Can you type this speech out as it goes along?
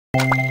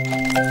Bottle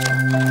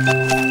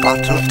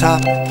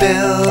Top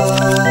Bill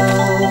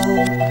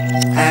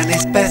and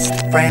his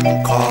best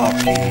friend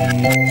Corky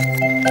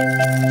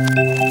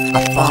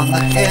up on the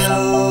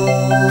hill.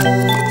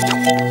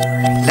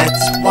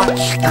 Let's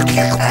watch them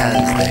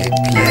as they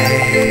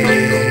play,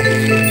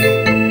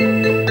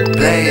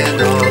 playing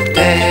all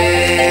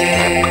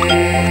day.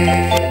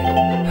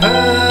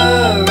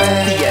 Hooray!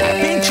 The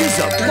Adventures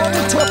of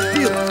Bottle Top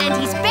Bill and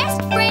his best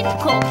friend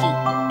Corky.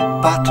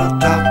 Bottle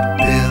Top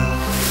Bill.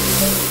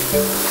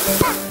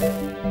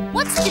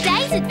 What's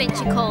today's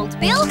adventure called,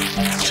 Bill?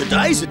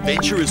 Today's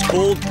adventure is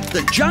called the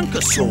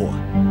Junkosaur.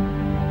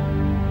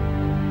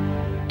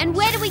 And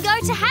where do we go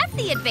to have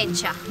the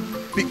adventure?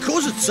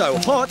 Because it's so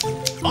hot,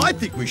 I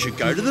think we should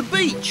go to the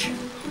beach.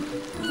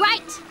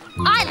 Great!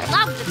 I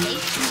love the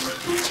beach.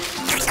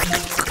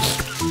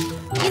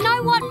 You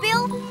know what,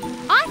 Bill?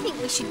 I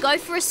think we should go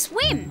for a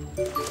swim.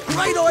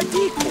 Great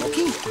idea,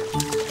 Corky.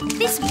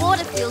 This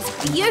water feels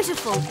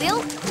beautiful,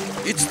 Bill.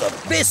 It's the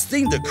best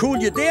thing to cool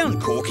you down,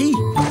 Corky.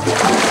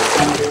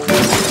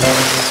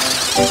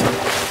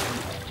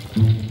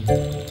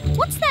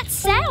 What's that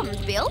sound,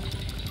 Bill?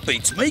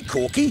 Beats me,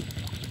 Corky.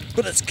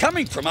 But it's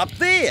coming from up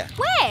there.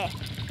 Where?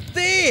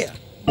 There!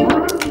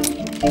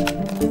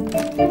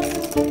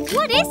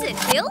 What is it,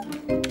 Bill?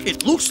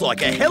 It looks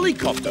like a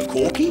helicopter,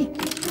 Corky.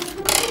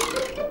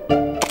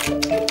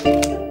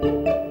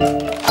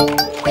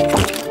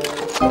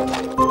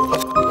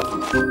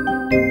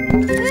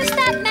 Who's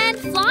that man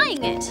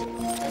flying it?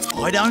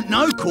 I don't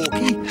know,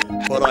 Corky,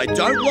 but I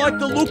don't like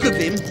the look of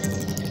him.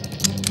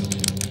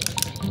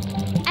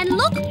 And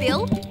look,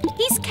 Bill,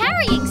 he's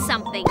carrying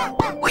something.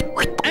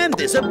 And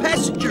there's a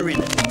passenger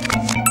in it.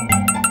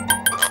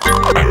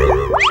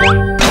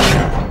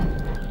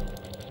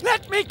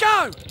 Let me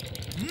go!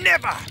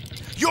 Never!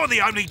 You're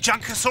the only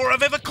Junkosaur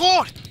I've ever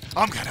caught.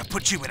 I'm going to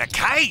put you in a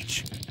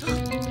cage.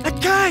 A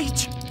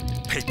cage?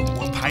 People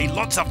will pay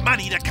lots of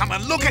money to come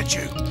and look at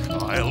you.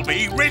 I'll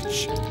be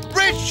rich,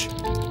 rich!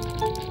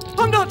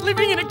 I'm not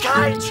living in a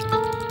cage!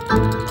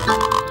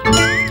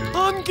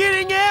 I'm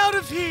getting out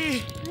of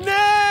here,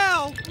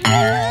 now!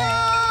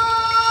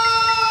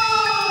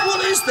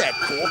 What is that,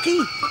 Corky?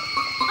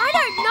 I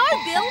don't know,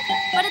 Bill,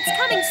 but it's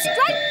coming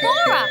straight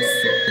for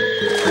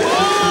us.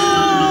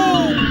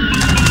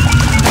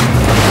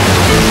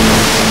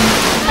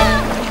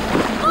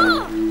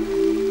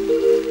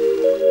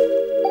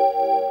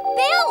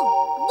 Bill,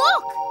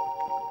 look!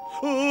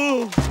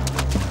 Oh,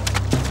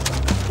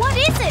 What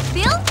is it,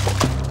 Bill?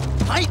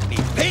 paint me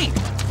pink.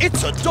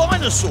 It's a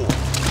dinosaur.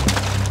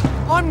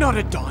 I'm not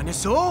a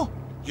dinosaur.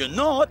 You're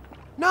not?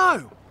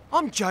 No,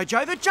 I'm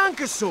Jojo the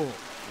Junkosaur.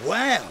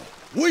 Wow,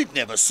 we've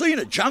never seen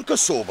a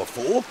Junkosaur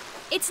before.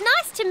 It's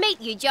nice to meet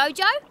you,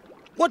 Jojo.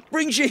 What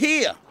brings you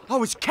here? I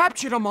was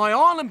captured on my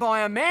island by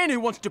a man who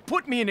wants to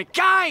put me in a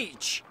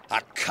cage.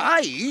 A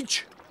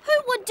cage? Who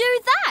would do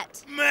that?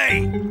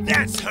 Me,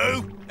 that's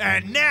who.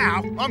 And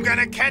now I'm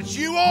gonna catch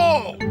you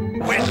all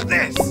with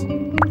this.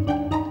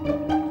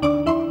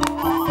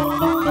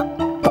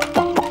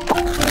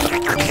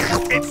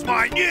 It's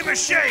my new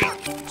machine,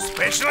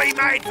 specially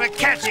made for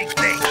catching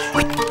things.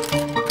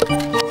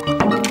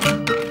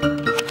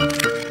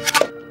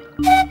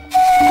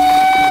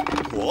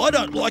 Well, I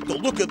don't like the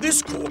look of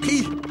this,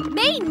 Corky.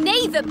 Me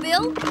neither,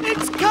 Bill.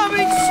 It's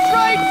coming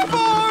straight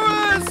for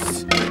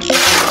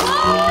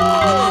us!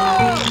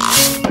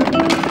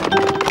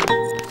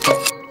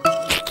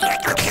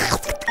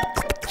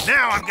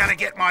 Now I'm gonna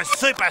get my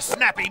super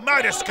snappy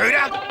motor scooter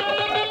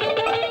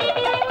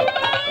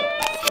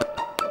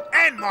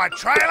and my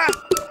trailer,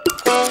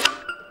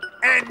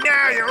 and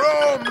now you're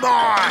all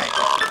mine.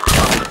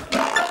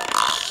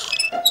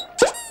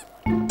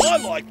 I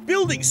like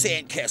building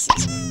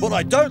sandcastles, but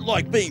I don't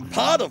like being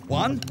part of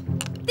one.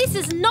 This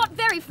is not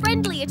very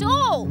friendly at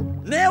all.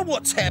 Now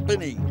what's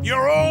happening?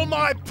 You're all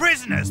my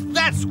prisoners,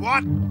 that's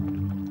what.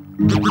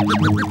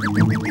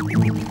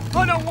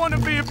 I don't want to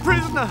be a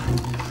prisoner.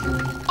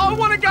 I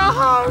want to go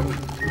home.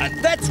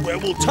 And that's where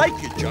we'll take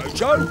you,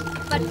 Jojo.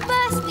 But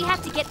first, we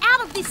have to get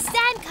out of this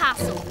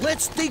sandcastle.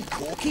 Let's dig,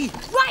 Corky.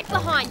 Right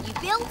behind you,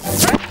 Bill.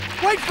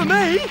 Wait for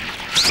me.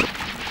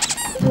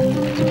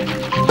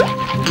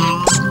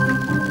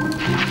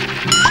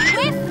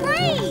 We're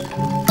free.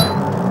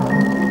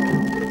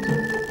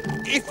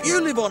 If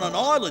you live on an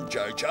island,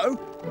 Jojo,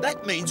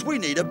 that means we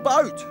need a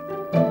boat.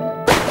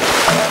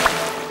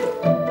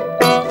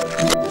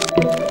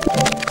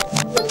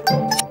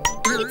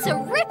 It's a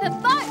ripper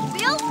boat,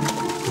 Bill.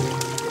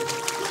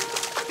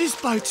 This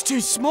boat's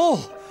too small.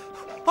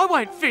 I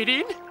won't fit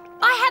in.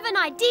 I have an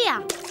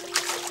idea.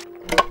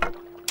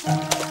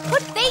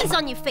 Put these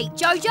on your feet,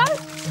 Jojo.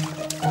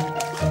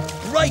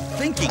 Great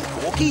thinking,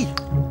 Corky.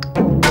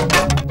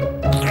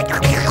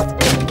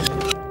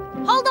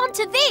 Hold on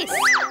to this.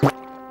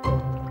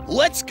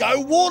 Let's go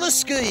water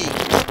skiing.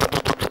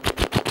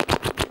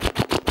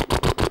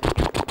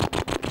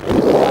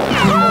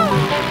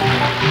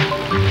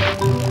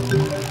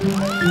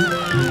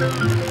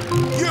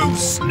 You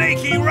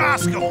sneaky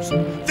rascals!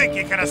 Think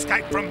you can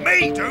escape from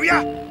me, do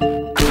ya?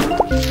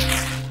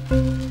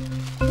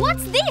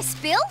 What's this? this,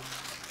 Bill?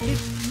 It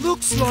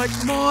looks like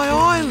my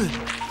island.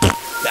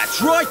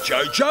 That's right,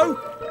 Jojo.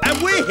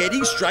 And we're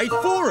heading straight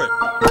for it.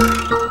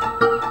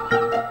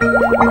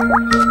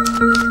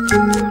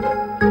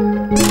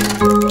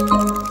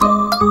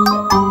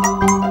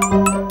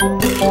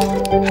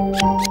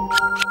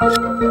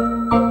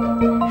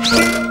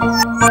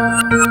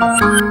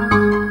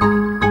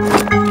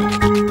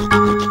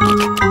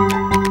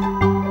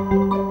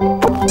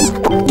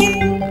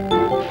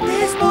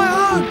 There's my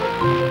home.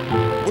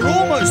 We're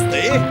almost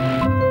there.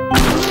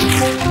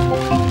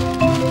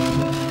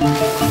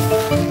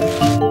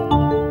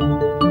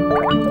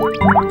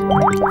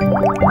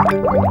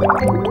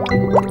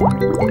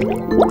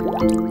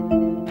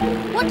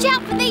 Watch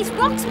out for these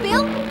rocks,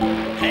 Bill.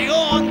 Hang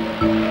on.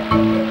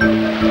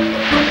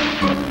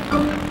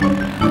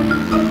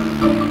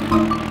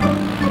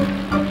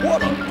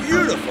 What a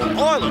beautiful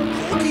island,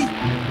 Corky.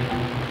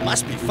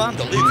 Must be fun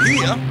to live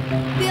here.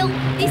 Bill,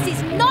 this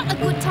is not a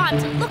good time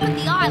to look at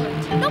the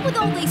island. Not with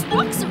all these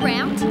rocks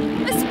around.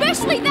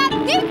 Especially that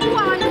big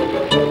one.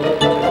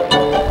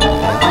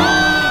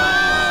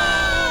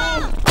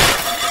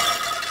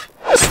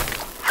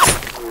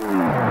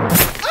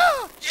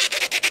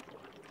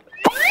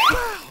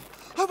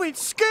 I went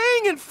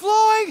skiing and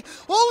flying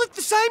all at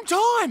the same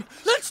time.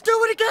 Let's do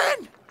it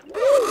again.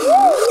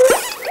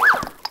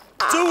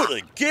 Do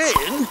it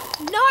again?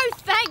 No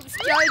thanks,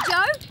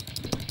 Jojo.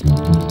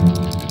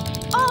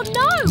 Oh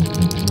no!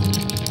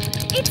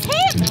 It's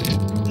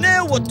him!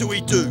 Now what do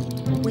we do?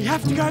 We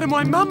have to go to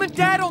my mum and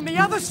dad on the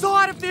other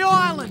side of the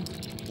island.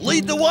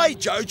 Lead the way,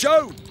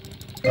 Jojo.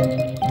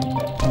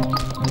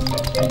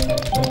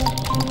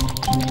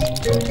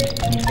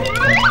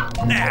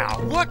 Now,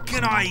 what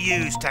can I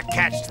use to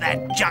catch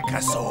that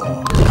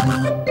Junkosaur?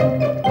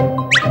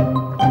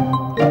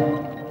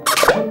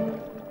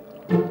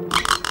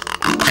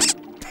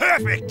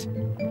 Perfect!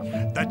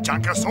 The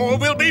Junkosaur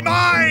will be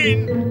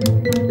mine!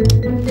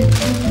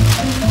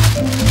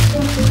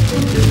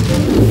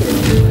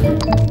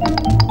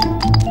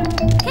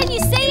 Can you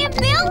see him,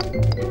 Bill?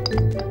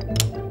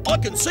 I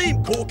can see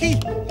him, Corky.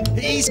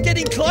 He's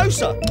getting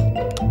closer.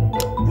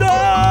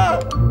 No!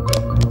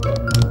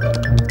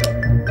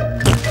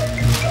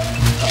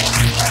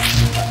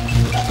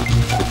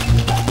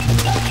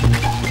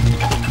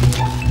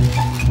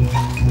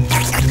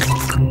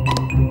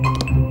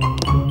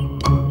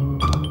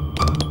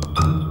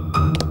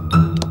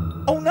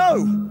 Oh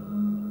no!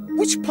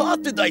 Which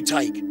path did they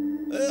take?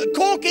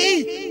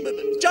 Corky!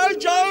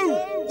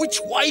 Jojo! Which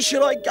way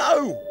should I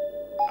go?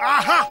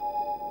 Aha!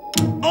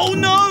 Oh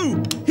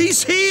no!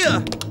 He's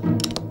here!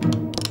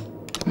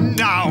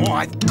 Now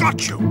I've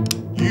got you!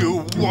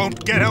 You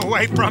won't get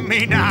away from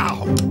me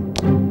now!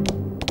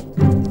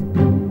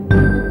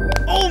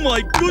 Oh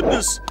my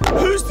goodness!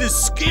 Who's this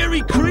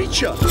scary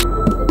creature?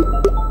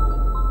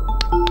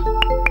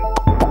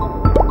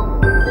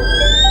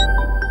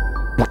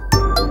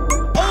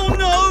 Oh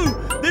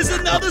no! There's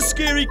another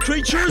scary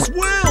creature as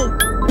well!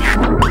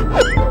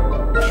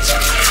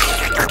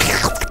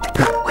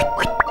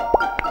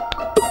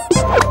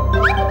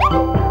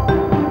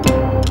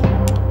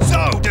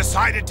 So,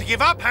 decided to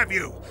give up, have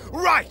you?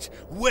 Right,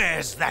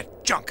 where's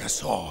that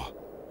Junkosaur?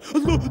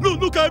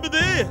 Look over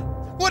there!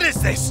 What is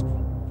this?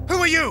 Who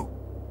are you?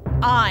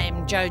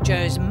 I'm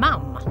Jojo's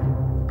mum.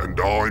 And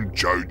I'm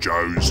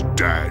Jojo's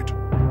dad.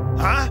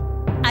 Huh?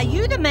 Are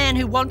you the man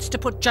who wants to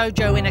put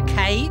Jojo in a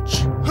cage?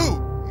 Who?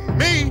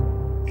 Me?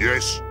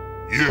 Yes,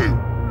 you.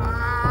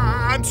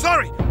 I'm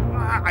sorry.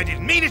 I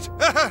didn't mean it.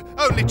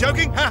 Only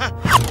joking.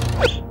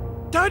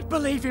 Don't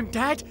believe him,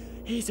 Dad.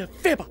 He's a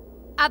fibber.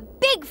 A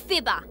big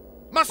fibber.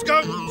 Must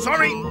go.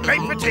 Sorry,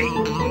 late for tea.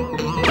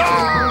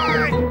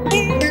 Bye!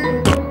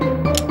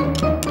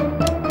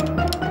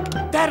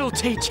 That'll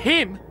teach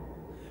him.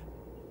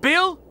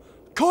 Bill,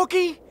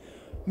 Corky,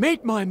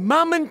 meet my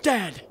mum and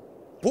dad.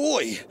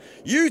 Boy,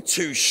 you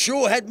two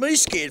sure had me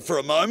scared for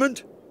a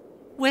moment.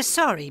 We're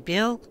sorry,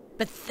 Bill,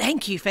 but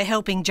thank you for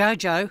helping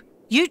Jojo.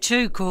 You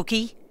too,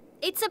 Corky.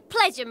 It's a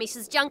pleasure,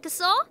 Mrs.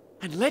 Junkosaur.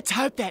 And let's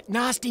hope that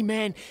nasty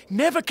man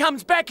never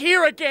comes back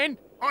here again.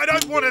 I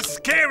don't want a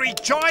scary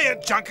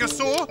giant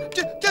Junkosaur.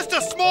 Just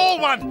a small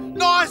one.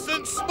 Nice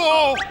and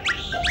small.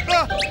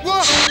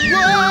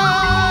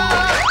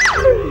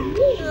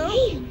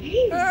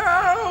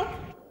 Help!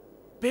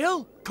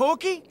 Bill,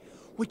 Corky,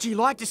 would you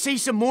like to see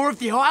some more of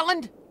the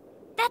island?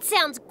 That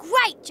sounds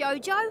great,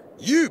 Jojo.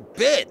 You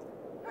bet.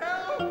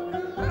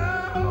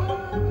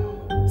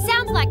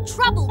 Sounds like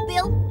trouble,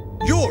 Bill.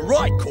 You're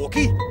right,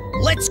 Corky.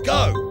 Let's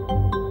go.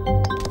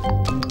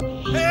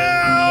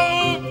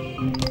 Help!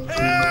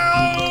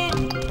 Help!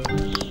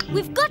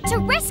 We've got to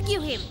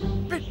rescue him.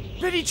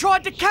 But he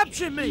tried to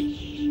capture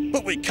me.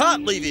 But we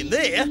can't leave him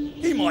there.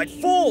 He might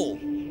fall.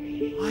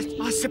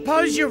 I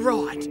suppose you're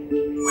right.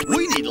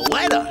 We need a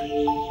ladder.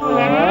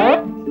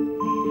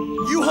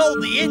 You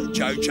hold the end,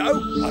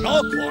 Jojo, and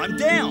I'll climb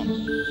down.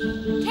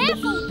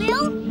 Careful,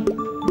 Bill.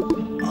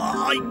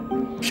 I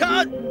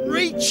can't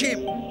reach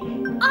him.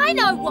 I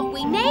know what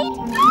we need.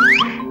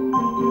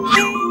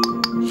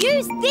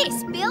 Use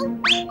this, Bill.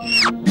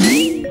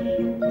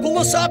 Pull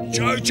us up,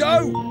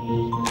 Jojo.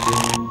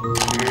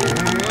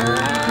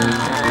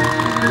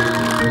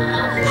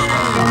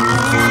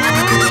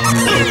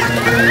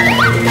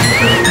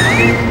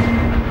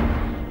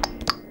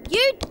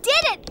 You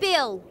did it,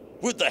 Bill.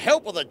 With the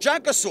help of the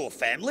Junkosaur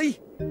family.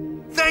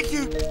 Thank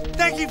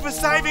you for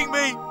saving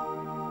me.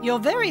 You're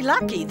very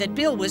lucky that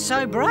Bill was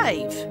so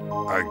brave.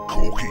 And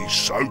Corky's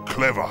so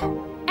clever.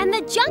 And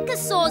the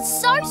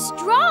Junkosaur's so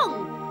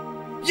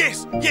strong.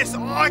 Yes,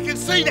 I can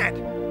see that.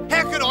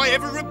 How can I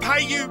ever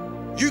repay you?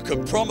 You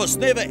can promise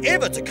never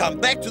ever to come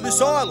back to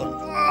this island.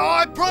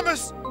 I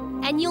promise.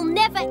 And you'll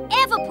never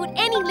ever put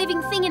any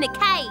living thing in a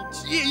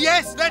cage.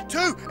 Yes, that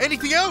too.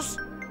 Anything else?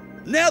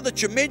 Now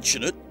that you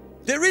mention it,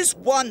 there is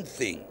one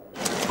thing.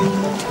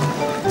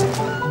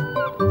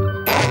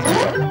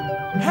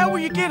 How will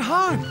you get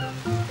home?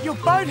 Your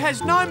boat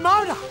has no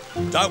motor.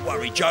 Don't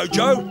worry,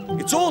 Jojo.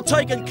 It's all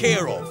taken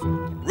care of.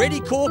 Ready,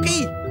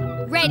 Corky?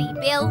 Ready,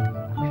 Bill.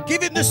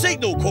 Give him the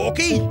signal,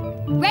 Corky.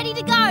 Ready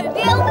to go,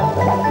 Bill.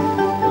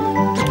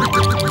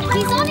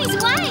 He's on his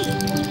way.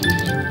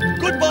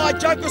 Goodbye,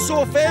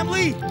 Junkosaur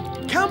family.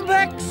 Come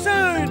back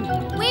soon.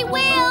 We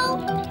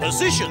will.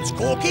 Positions,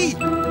 Corky.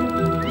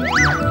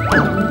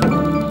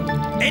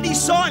 Any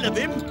sign of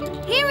him?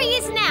 Here he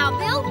is now,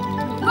 Bill.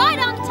 Right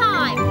on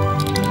time.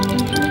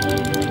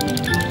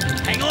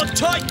 Hang on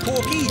tight,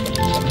 Corky.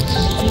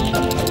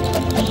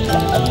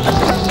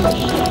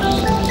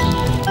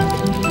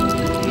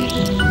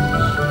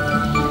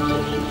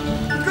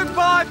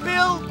 Goodbye,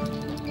 Bill.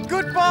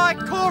 Goodbye,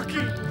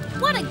 Corky.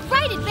 What a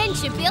great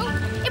adventure, Bill.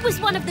 It was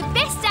one of the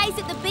best days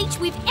at the beach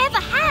we've ever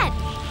had.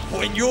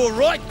 When you're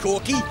right,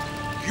 Corky.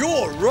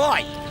 You're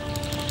right.